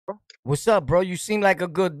What's up, bro? You seem like a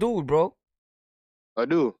good dude, bro. I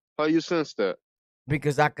do. How you sense that?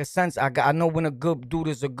 Because I can sense, I know when a good dude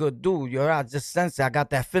is a good dude. I just sense it. I got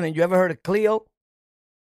that feeling. You ever heard of Cleo?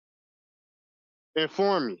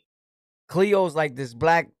 Inform me. Cleo's like this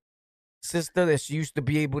black sister that she used to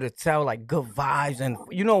be able to tell like good vibes, and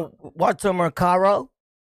Walter Mercaro.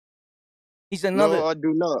 He's another. No, I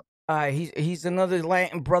do not. He's another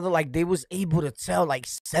Latin brother. Like they was able to tell, like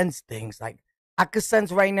sense things. Like I could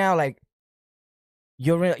sense right now, like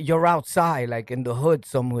you're outside, like in the hood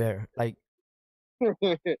somewhere. Like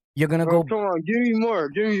you're gonna Bro, go come on, give me more.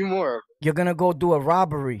 Give me more. you're gonna go do a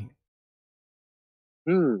robbery.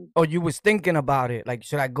 Hmm. Or you was thinking about it. Like,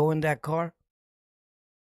 should I go in that car?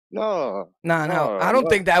 No, Nah, no, no, I don't no.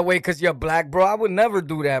 think that way because you're black, bro. I would never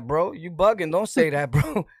do that, bro. You bugging. Don't say that,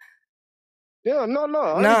 bro. Yeah, no, no.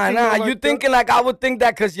 I ain't Nah, think nah. nothing You like that. thinking like I would think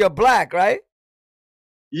that because you're black, right?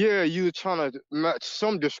 Yeah, you trying to match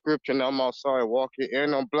some description. I'm outside walking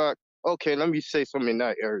and I'm black. Okay, let me say something in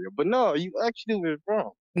that area. But no, you actually was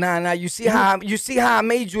wrong. Nah, nah. You You see how I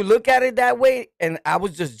made you look at it that way, and I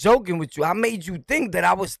was just joking with you. I made you think that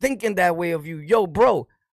I was thinking that way of you, yo, bro.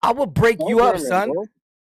 I would break you up, programming, son. bro.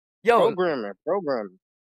 Yo, Programming.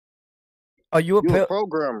 are you a You a pil?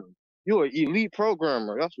 programmer. You an elite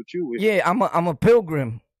programmer. That's what you is. Yeah, I'm a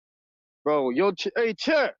pilgrim. Bro, hey,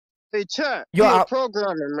 chat. Hey, chat. Yo, He a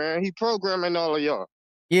programmer, man. He programming all of y'all.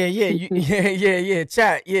 yeah, yeah, yeah.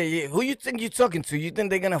 Chat, yeah, yeah. Who you think you talking to? You think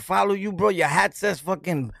they're gonna follow you, bro? Your hat says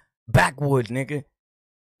fucking backwood, nigga.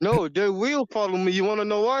 No, they will follow me. You want to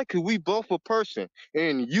know why? Because we both a person.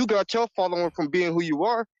 And you got your following from being who you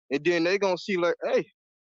are. And then they going to see like, hey,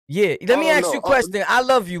 Yeah, let I me don't ask know. you a question. I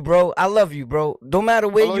love you, bro. I love you, bro. No matter I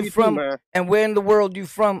where love you you too, from man. and where in the world you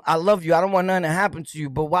from, I love you. I don't want nothing to happen to you.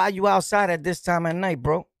 But why you outside at this time at night,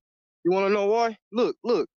 bro? You want to know why? Look.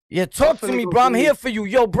 Yeah, I'm talk to finna me, go bro. do I'm this. here for you.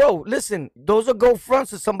 Yo, bro, listen. Those are go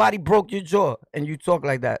fronts if somebody broke your jaw and you talk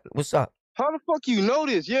like that. What's up? How the fuck you know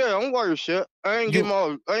this? Yeah, I'm worried shit. You I ain't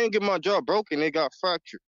get my jaw broken. It got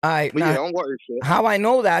fractured. all right, But now yeah, I'm worried shit. how I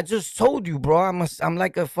know that? I just told you, bro. I'm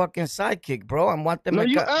like a fucking sidekick, bro. I'm what the No,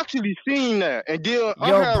 you mecha. actually seen that. And then I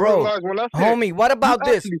Yo, had bro, realized when I said, homie, what you about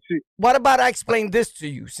this? actually see. What about I explain this to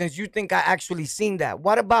you since you think I actually seen that?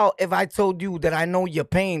 What about if I told you that I know your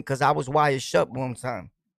pain because I was wired shut one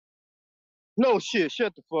time? No shit,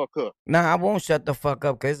 shut the fuck up. Nah, I won't shut the fuck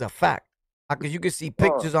up because it's a fact. Because you can see Oh,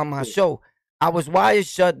 pictures on my shit. show. I was wired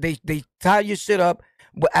shut. They tie your shit up.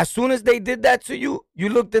 But as soon as they did that to you, you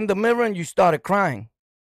looked in the mirror and you started crying.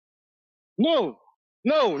 No,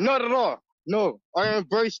 no, not at all. No, I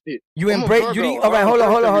embraced it. You I'm a embrace you didn't Virgo. all right, I hold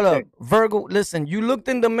on, embrace hold everything. on. Virgo, listen, you looked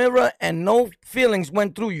in the mirror and no feelings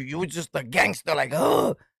went through you. You were just a gangster, like,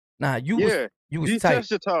 nah, Yeah, you was tight.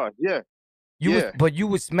 desensitized. Yeah. But you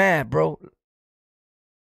was mad, bro.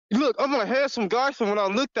 Look, I'm a handsome guy, so when I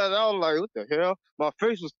looked at it, I was like, what the hell? My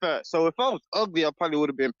face was fat. So if I was ugly, I probably would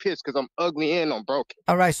have been pissed because I'm ugly and I'm broken.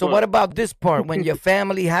 All right, so what But about this part when your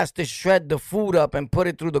family has to shred the food up and put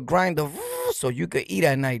it through the grinder so you could eat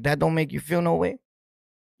at night? That don't make you feel no way?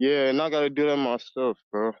 yeah, and I got to do that myself,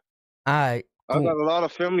 bro. All right, I cool. got a lot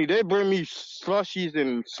of family. They bring me slushies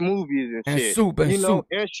and smoothies and And shit. soup and soup.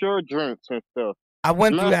 And short drinks and stuff. I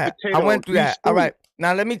went through Mashed that. potatoes, beef All stew. right.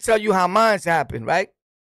 Now let me tell you how mine's happened, right?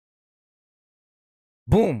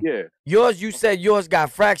 Boom. Yeah. Yours, you said yours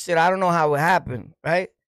got fractured. I don't know how it happened, right?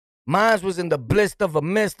 Mine was in the bliss of a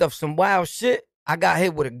mist of some wild shit. I got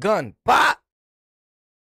hit with a gun. Pop!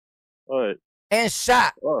 All right. And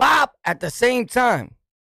shot. All right. Pop! At the same time.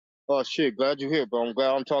 Oh shit, glad you're here, bro. I'm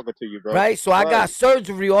glad I'm talking to you, bro. Right? So I Right. got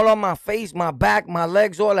surgery all on my face, my back, my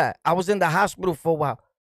legs, all that. I was in the hospital for a while.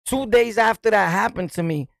 2 days after that happened to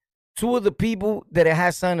me, two of the people that it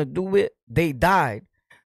had something to do with, they died.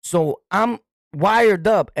 So I'm wired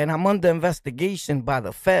up and I'm under investigation by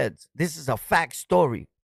the feds. This is a fact story.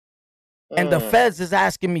 And the feds is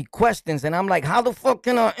asking me questions, and I'm like, how the fuck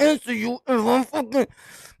can I answer you if I'm fucking,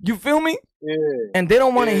 you feel me? Yeah. And they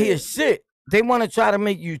don't want to Yeah. hear shit. They want to try to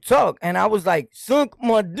make you talk. And I was like, suck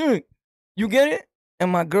my dick. You get it? And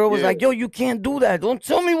my girl was Yeah. like, yo, you can't do that. Don't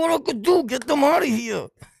tell me what I could do. Get them out of here.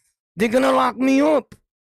 They're going to lock me up.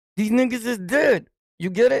 These niggas is dead. You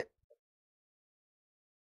get it?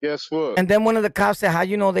 Guess what? And then one of the cops said, how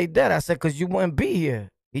you know they dead? I said, because you wouldn't be here.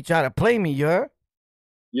 He tried to play me, you heard?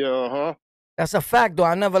 Yeah, uh-huh. That's a fact, though.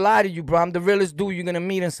 I never lie to you, bro. I'm the realest dude you're going to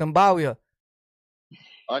meet in Zimbabwe.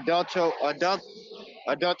 I doubt your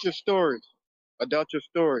stories. I doubt your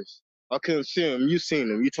stories. I couldn't see them. You seen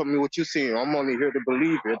them. You told me what you seen. I'm only here to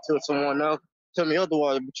believe it until someone else tell me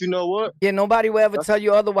otherwise. But you know what? Yeah, nobody will ever tell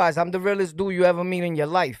you otherwise. I'm the realest dude you ever meet in your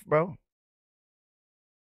life, bro.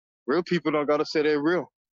 Real people don't gotta say they're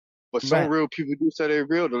real. But some Right. real people do say they're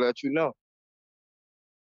real to let you know.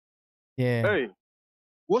 Yeah. Hey,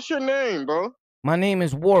 what's your name, bro? My name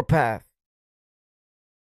is Warpath.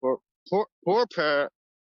 Warpath.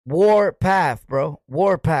 Warpath, bro.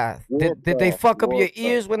 Warpath. Did they Warpath. fuck up your Warpath.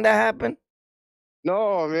 ears when that happened?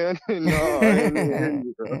 No, man. No, I ain't even hear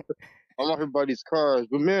you, bro. I'm on everybody's cars.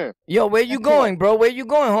 But, man, Yo, where you going, bro? Where you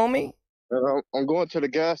going, homie? I'm going to the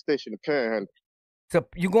gas station to Panhandle.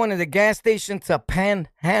 You going to the gas station to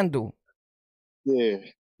Panhandle? Yeah.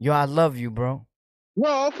 Yo, I love you, bro. No,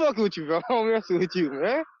 I'm fucking with you, bro. I'm messing with you,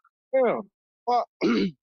 man. Yeah.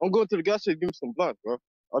 I'm going to the gas station to give me some blunts, bro.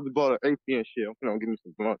 I just bought an AP and shit. I'm gonna give me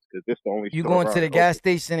some blunts because this the only You store going to around the here gas open.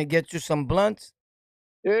 station to get you some blunts?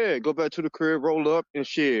 Yeah, go back to the crib, roll up and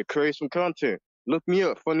shit, create some content. Look me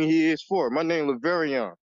up. Funny He Is For. My name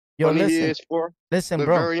Laverion. Yo, Funny He listen. Is For. Listen,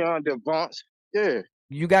 bro. Laverion Devance. Yeah.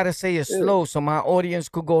 You gotta say it Yeah. slow so my audience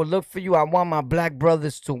could go look for you. I want my black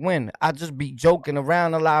brothers to win. I just be joking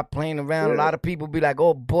around a lot, playing around. Yeah. A lot of people be like,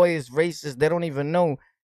 oh, boy, it's racist. They don't even know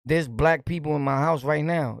there's black people in my house right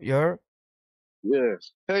now. You heard?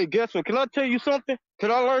 Yes. Hey, guess what? Can I tell you something? Can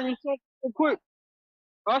I learn you something real quick?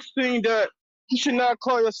 I seen that you should not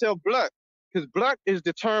call yourself black because black is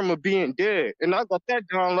the term of being dead. And I got that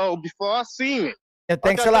download before I seen it. Yeah, I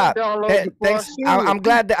thanks got a that lot. download before I Thanks. seen I'm it.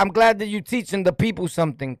 glad that you teaching the people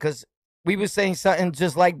something because we were saying something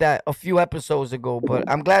just like that a few episodes ago. But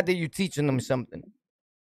I'm glad that you teaching them something.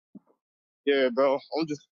 Yeah, bro.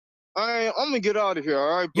 I'm gonna get out of here,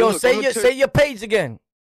 all right? But Yo, look, I'm gonna say your page again.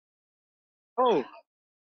 Oh,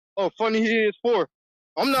 Funny He Is For.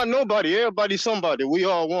 I'm not nobody. Everybody's somebody. We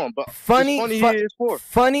all one. But it's Funny He Is For.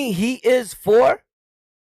 Funny He Is For?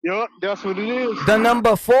 Yeah, that's what it is. The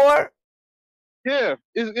number 4? Yeah,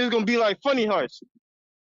 it's gonna be like Funny Hearts.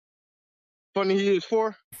 Funny He Is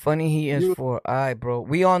For. Funny He Is For. All right, bro.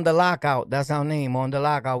 We on the lockout. That's our name. On the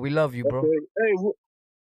lockout. We love you, bro. Okay. Hey,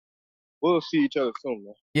 we'll see each other soon,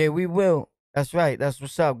 man. Yeah, we will. That's right. That's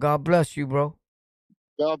what's up. God bless you, bro.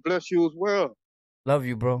 God bless you as well. Love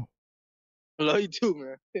you, bro. Love you too,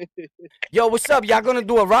 man. Yo, what's up? Y'all gonna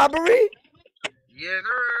do a robbery? Yes,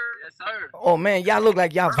 sir. Yes, sir. Oh, man, y'all look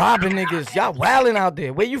like y'all robbing niggas. Y'all wilding out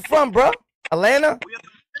there. Where you from, bro? Atlanta? We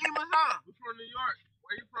famous, huh? We from New York.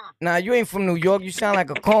 Where you from? Nah, you ain't from New York. You sound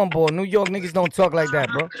like a cornball. New York niggas don't talk like that,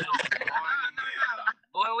 bro.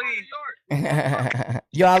 Boy, we in New York.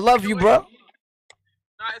 Yo, I love you, bro. Nah,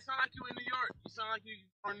 it sound like you in New York. You sound like you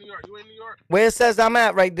from New York. You in New York? Where it says I'm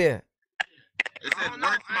at right there. It says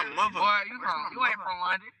my mother. Boy, you ain't from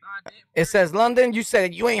London. It says London. You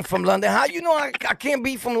said you ain't from London. How you know I can't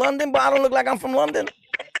be from London, but I don't look like I'm from London?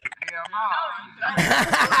 Hell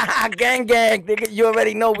no. Gang, nigga. You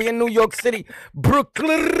already know we in New York City,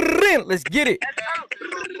 Brooklyn. Let's get it.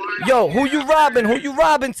 Yo, who you robbing? Who you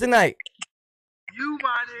robbing tonight? You, my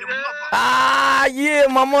nigga. Ah, yeah,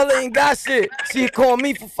 my mother ain't got shit. She called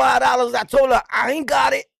me for $5. I told her I ain't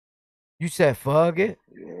got it. You said fuck it.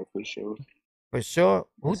 Yeah, for sure. For sure.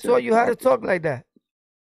 Who taught you how to talk like that?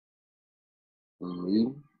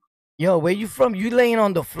 Me? Yo, where you from? You laying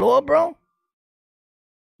on the floor, bro?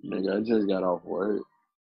 Nigga, I just got off work.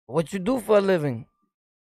 What you do for a living?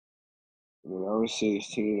 When I was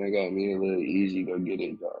 16, I got me a little easy go get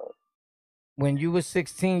it job. When you were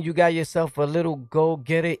 16, you got yourself a little go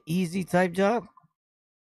get it easy type job?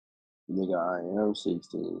 Nigga, I am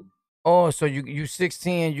 16. Oh, so you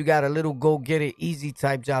 16, you got a little go get it easy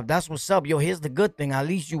type job. That's what's up. Yo, here's the good thing. At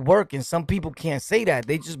least you working. Some people can't say that.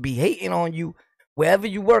 They just be hating on you wherever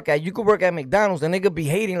you work at. You could work at McDonald's. The nigga be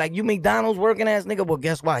hating like, you McDonald's working ass nigga. Well,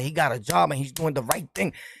 guess what? He got a job and he's doing the right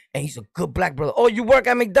thing. And he's a good black brother. Oh, you work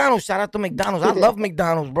at McDonald's. Shout out to McDonald's. I love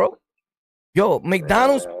McDonald's, bro. Yo,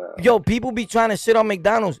 McDonald's. Yo, people be trying to shit on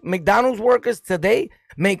McDonald's. McDonald's workers today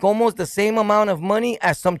make almost the same amount of money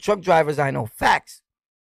as some truck drivers I know. Facts.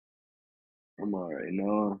 I'm all right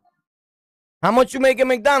now. How much you make at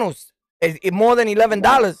McDonald's? It more than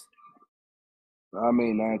 $11? I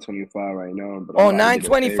made $9.25 right now. But Oh,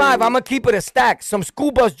 $9.25. I'm gonna keep it a stack. Some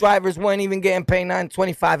school bus drivers weren't even getting paid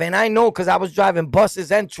 $9.25, and I know because I was driving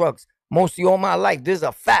buses and trucks mostly all my life. This is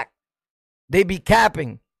a fact. They be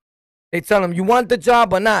capping. They tell them you want the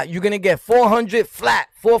job or not. You're gonna get 400 flat,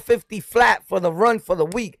 450 flat for the run for the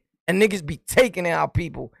week. And niggas be taking it out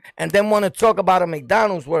people and then want to talk about a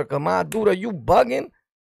McDonald's worker. My dude, are you bugging?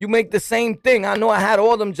 You make the same thing. I know I had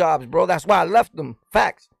all them jobs, bro. That's why I left them.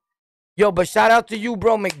 Facts. Yo, but shout out to you,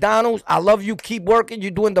 bro, McDonald's. I love you. Keep working.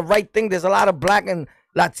 You're doing the right thing. There's a lot of black and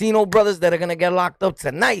Latino brothers that are going to get locked up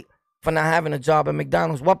tonight for not having a job at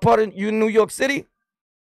McDonald's. What part of you in New York City?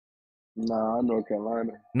 Nah, North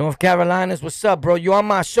Carolina. North Carolina's. What's up, bro? You on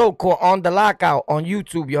my show called On the Lockout on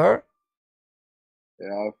YouTube, you heard?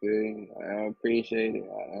 Yeah, I feel you. I appreciate it.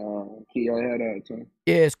 Keep your head up, too.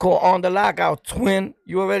 Yeah, it's called On the Lockout, twin.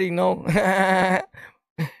 You already know.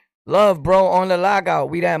 Love, bro, On the Lockout.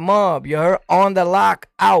 We that mob, you heard? On the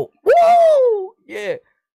Lockout. Woo! Yeah.